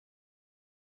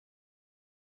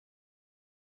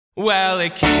Well,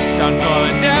 it keeps on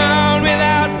flowing down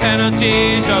without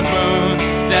penalties or boons.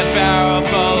 That barrel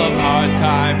full of hard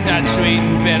times, that sweet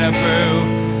and bitter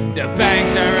brew. The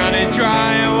banks are running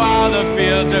dry while the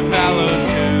fields are fallow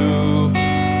too.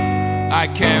 I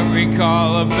can't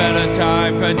recall a better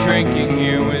time for drinking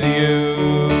here with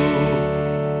you.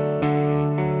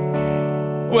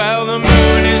 Well, the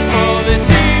moon is full this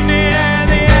evening and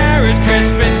the air is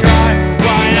crisp and dry.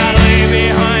 Why not leave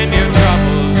behind your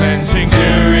troubles and sing to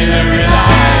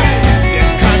rely?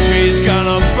 This country's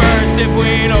gonna burst if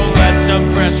we don't let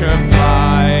some pressure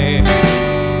fly.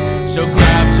 So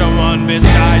grab someone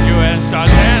beside you and start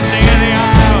dancing in the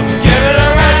aisle. Give it a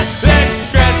rest, this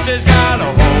stress has got a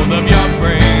hold of your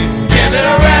brain. Give it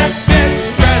a rest,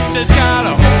 this stress has got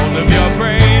a hold of your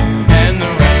brain. And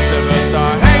the rest of us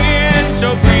are hanging,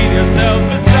 so breathe yourself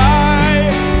a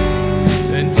sigh.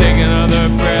 Then take another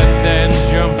breath and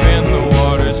jump in, the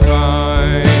water's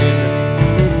fine.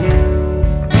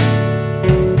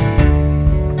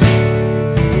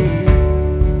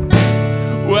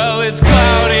 Well, it's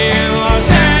cloudy in Los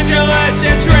Angeles,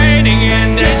 it's raining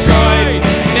in Detroit,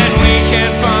 and we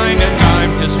can't find a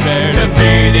dime to spare to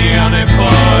feed the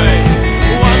unemployed.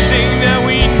 One thing that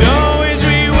we know is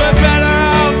we were better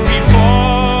off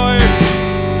before,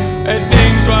 and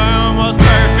things were almost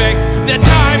perfect the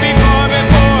time before.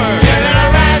 Give it a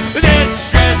rest, this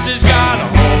stress has got a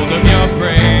hold of your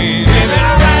brain. Give it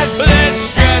a rest, this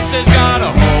stress has got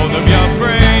a hold of your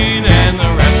brain. And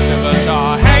the rest of us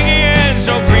are hanging,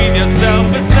 so breathe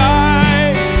yourself a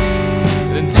sigh.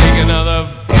 Then take another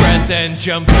breath and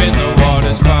jump in, the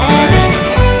water's fine.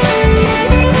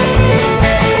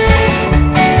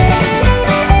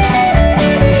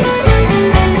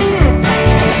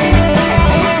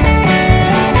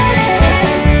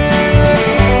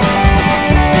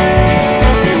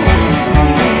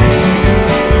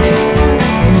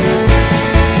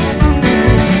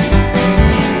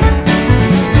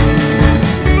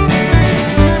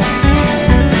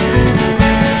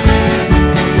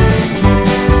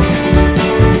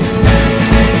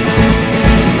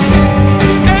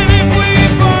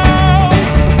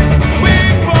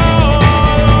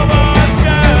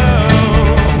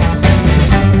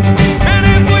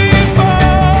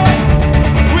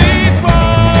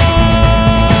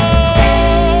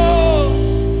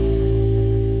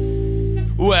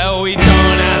 Well, we don't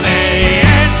have any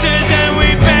answers and we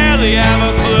barely have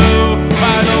a clue.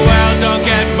 Why the world don't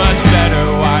get much better,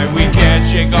 why we can't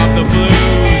shake off the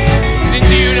blues.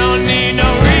 Since you don't need no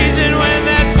reason when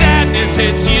that sadness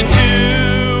hits you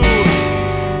too.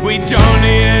 We don't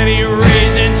need any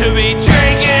reason to be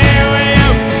drinking here with you.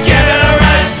 Give it a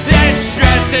rest, this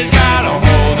stress has got a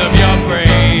hold of your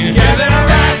brain. Give it a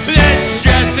rest, this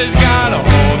stress has got a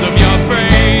hold of your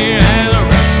brain. And the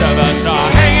rest of us are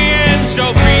hanging,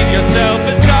 so breathe yourself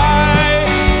a sigh.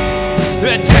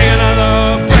 Then take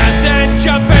another breath and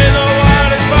jump in, the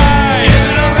water's fine.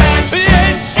 Give it a rest,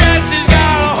 this stress has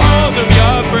got a hold of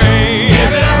your brain.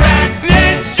 Give it a rest,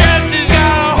 this stress has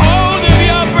got a hold of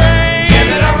your brain. Give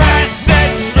it a rest,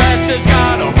 this stress has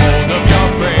got a hold of your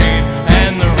brain.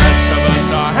 And the rest of us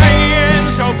are hanging,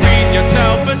 so breathe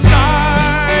yourself a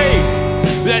sigh.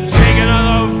 Then take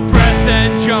another breath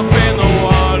and jump in.